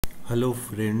Hello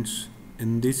friends,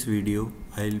 in this video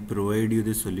I'll provide you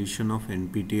the solution of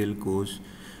NPTEL course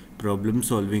Problem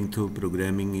Solving Through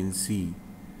Programming in C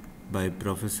by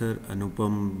Professor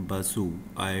Anupam Basu,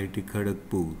 IIT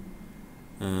Kharagpur.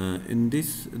 In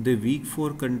this, the week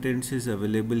 4 contents is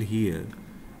available here,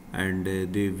 and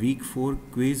the week 4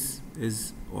 quiz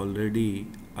is already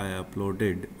I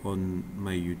uploaded on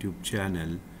my YouTube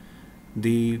channel.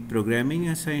 The programming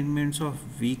assignments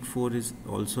of week 4 is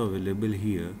also available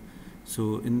here.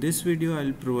 So in this video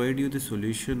I'll provide you the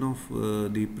solution of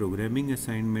the programming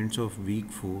assignments of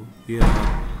week 4. Here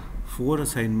are 4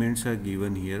 assignments are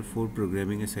given here, 4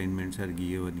 programming assignments are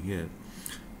given here.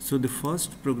 So the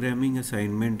first programming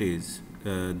assignment is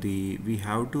we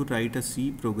have to write a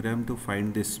C program to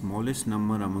find the smallest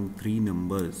number among 3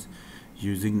 numbers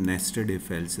using nested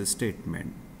if-else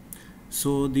statement.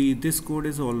 So this code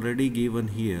is already given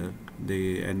here.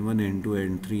 The n1,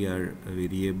 n2, n3 are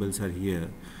variables are here,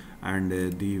 and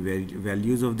the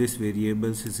values of these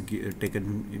variables is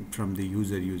taken from the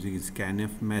user using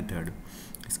scanf method,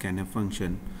 scanf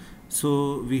function.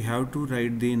 So we have to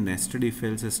write the nested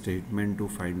if-else statement to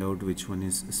find out which one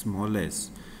is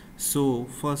smallest. So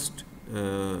first,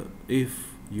 if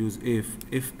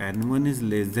n1 is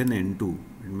less than n2,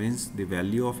 it means the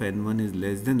value of n1 is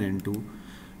less than n2,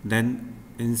 then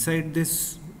inside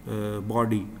this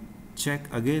body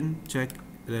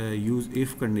use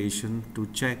if condition to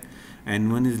check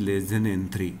n1 is less than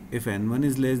n3. If n1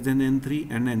 is less than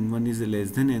n3 and n1 is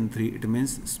less than n3, it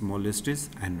means smallest is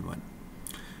n1,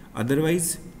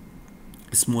 otherwise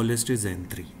smallest is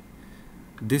n3.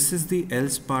 This is the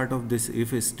else part of this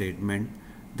if statement,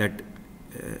 that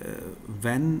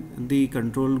when the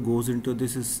control goes into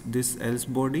this else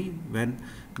body, when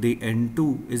the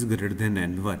n2 is greater than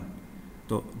n1,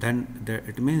 so then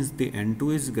it means the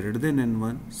n2 is greater than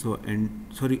n1, so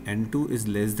n2 is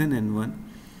less than n1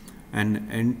 and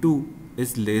n2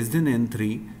 is less than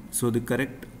n3, so the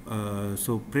correct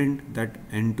so print that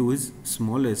n2 is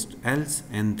smallest, else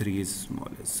n3 is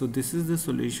smallest. So this is the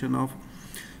solution of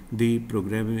the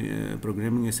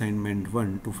programming assignment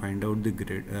 1 to find out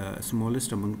the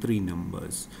smallest among 3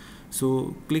 numbers.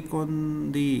 So click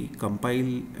on the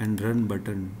compile and run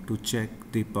button to check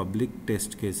the public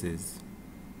test cases.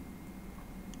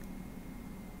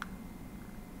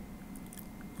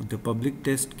 The public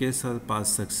test case are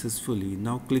passed successfully.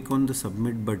 Now click on the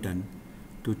submit button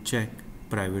to check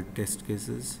private test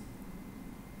cases.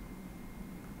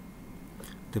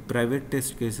 The private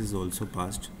test case is also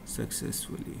passed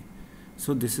successfully.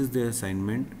 So this is the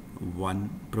assignment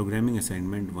 1, programming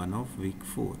assignment 1 of week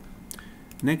 4.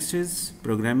 Next is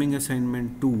programming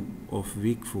assignment 2 of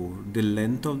week 4. The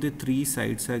length of the 3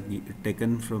 sides are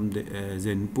taken from as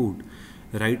input.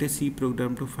 Write a C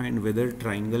program to find whether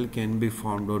triangle can be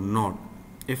formed or not.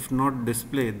 If not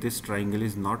displayed, this triangle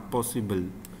is not possible.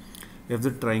 If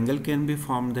the triangle can be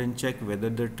formed, then check whether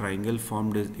the triangle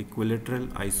formed is equilateral,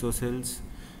 isosceles,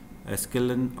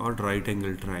 scalene or right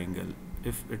angle triangle.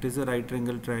 If it is a right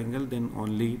angle triangle, then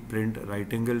only print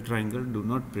right angle triangle, do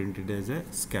not print it as a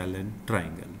scalene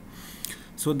triangle.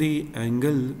 So the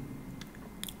angle,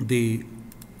 the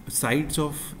sides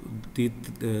of the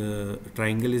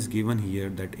triangle is given here,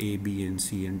 that A, B and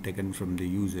C, and taken from the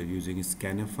user using a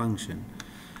scanf function.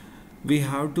 We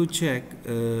have to check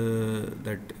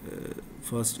that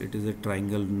first it is a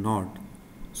triangle not.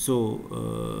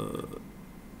 So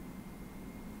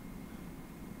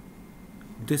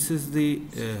this is the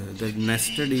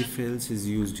nested if-else is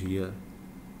used here.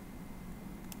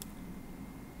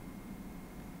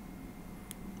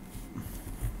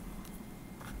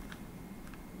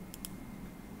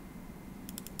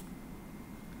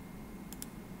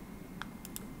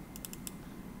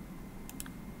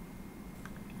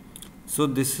 So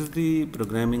this is the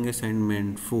programming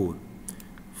assignment 4.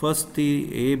 First,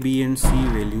 the A, B and C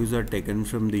values are taken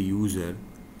from the user.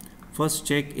 First,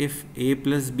 check if A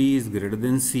plus B is greater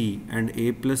than C and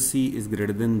A plus C is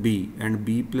greater than B and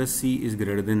B plus C is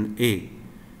greater than A.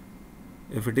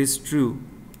 If it is true,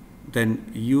 then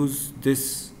use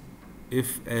this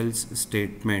if-else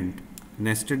statement,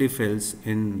 nested if-else,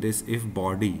 in this if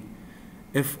body.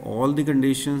 If all the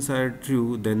conditions are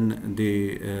true, then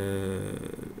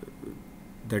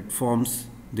that forms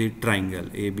the triangle.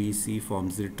 A, B, C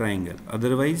forms the triangle.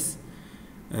 Otherwise,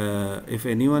 if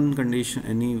any one condition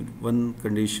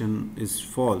is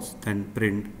false, then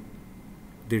print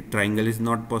the triangle is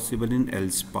not possible in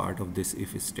else part of this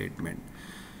if statement.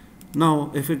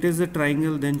 Now if it is a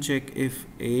triangle, then check if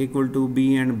A equal to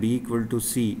B and B equal to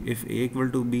C. If A equal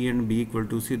to B and B equal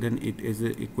to C, then it is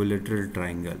an equilateral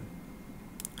triangle.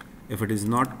 If it is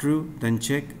not true, then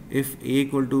check if A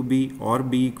equal to B or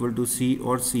B equal to C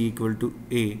or C equal to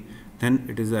A, then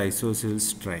it is an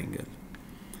isosceles triangle.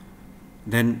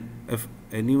 Then if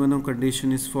any one of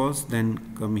condition is false,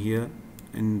 then come here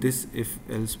in this if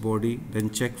else body, then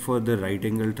check for the right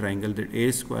angle triangle, that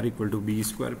A square equal to B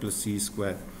square plus C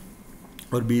square,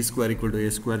 or B square equal to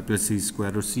A square plus C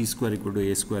square, or C square equal to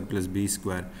A square plus B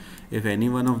square. If any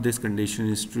one of this condition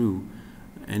is true,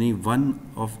 any one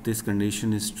of this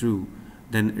condition is true,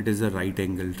 then it is a right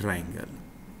angle triangle.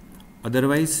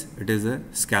 Otherwise, it is a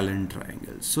scalene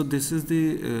triangle. So this is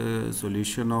the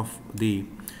solution of the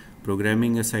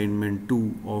programming assignment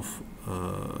 2 of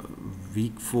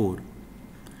week 4.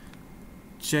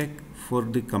 Check for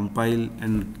the compile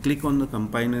and click on the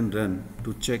compile and run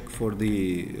to check for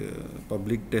the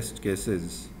public test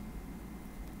cases.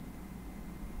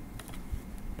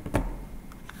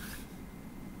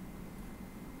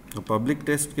 The public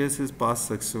test case is passed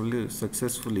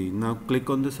successfully. Now click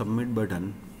on the submit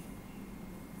button.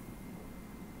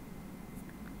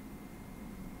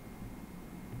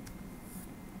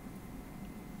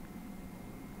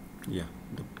 Yeah,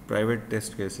 the private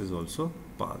test case is also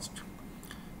passed.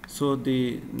 So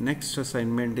the next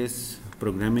assignment is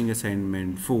programming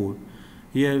assignment 4.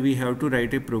 Here we have to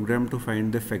write a program to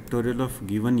find the factorial of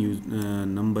given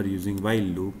number using while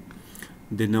loop.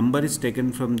 The number is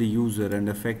taken from the user and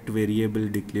a fact variable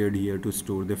declared here to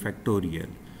store the factorial.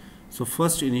 So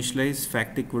first initialize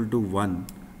fact equal to 1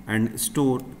 and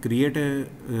create a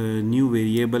new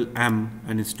variable m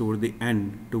and store the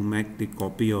n to make the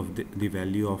copy of the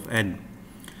value of n.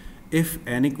 If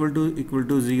n equal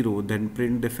to 0, then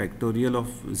print the factorial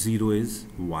of 0 is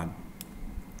 1.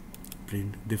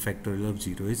 Print the factorial of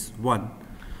 0 is 1.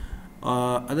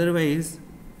 Otherwise,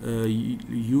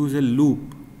 use a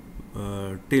loop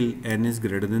till n is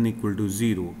greater than equal to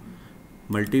 0.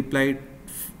 Multiply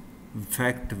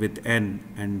fact with n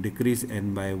and decrease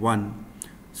n by 1.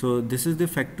 So this is the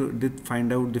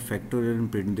find out the factorial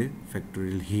and print the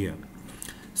factorial here.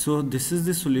 So this is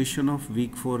the solution of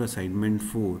week 4 assignment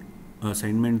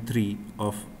 3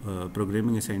 of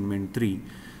programming assignment 3.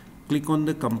 Click on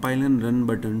the compile and run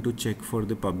button to check for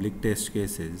the public test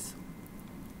cases.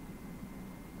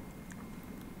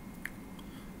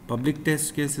 Public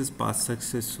test case is passed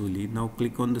successfully. Now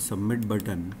click on the submit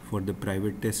button for the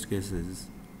private test cases.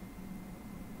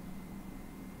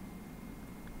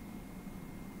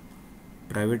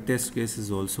 Private test case is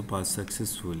also passed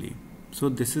successfully. So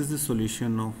this is the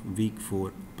solution of week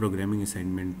 4 programming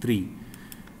assignment 3.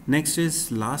 Next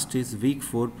is last is week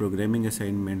 4 programming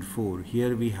assignment 4.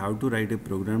 Here we have to write a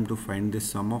program to find the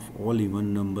sum of all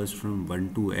even numbers from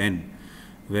 1 to n,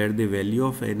 where the value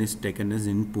of n is taken as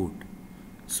input.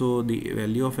 So the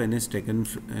value of n is taken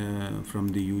from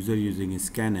the user using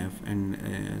scanf,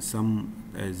 and sum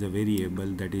as a variable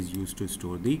that is used to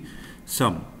store the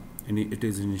sum, and it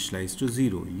is initialized to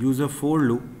 0. Use a for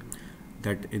loop,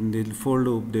 that in the for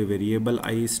loop the variable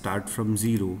I start from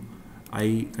 0.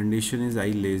 I condition is I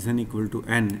less than equal to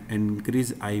n and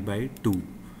increase I by 2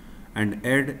 and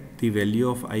add the value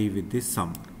of I with the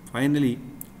sum. Finally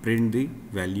print the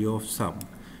value of sum.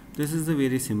 This is a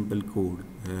very simple code.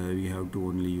 We have to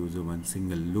only use one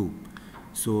single loop.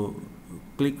 So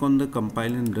click on the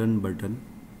compile and run button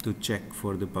to check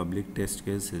for the public test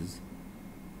cases.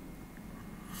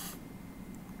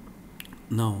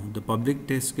 Now the public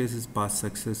test case is passed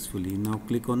successfully. Now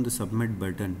click on the submit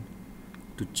button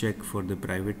to check for the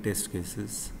private test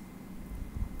cases.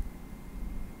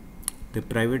 The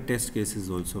private test case is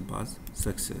also passed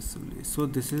successfully. So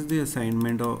this is the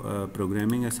assignment of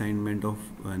programming assignment of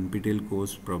NPTEL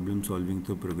course problem solving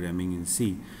through programming in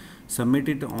C. Submit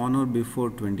it on or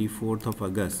before 24th of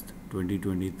August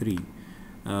 2023.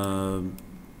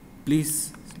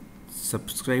 Please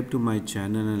subscribe to my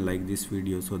channel and like this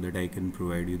video so that I can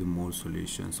provide you the more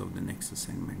solutions of the next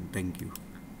assignment. Thank you.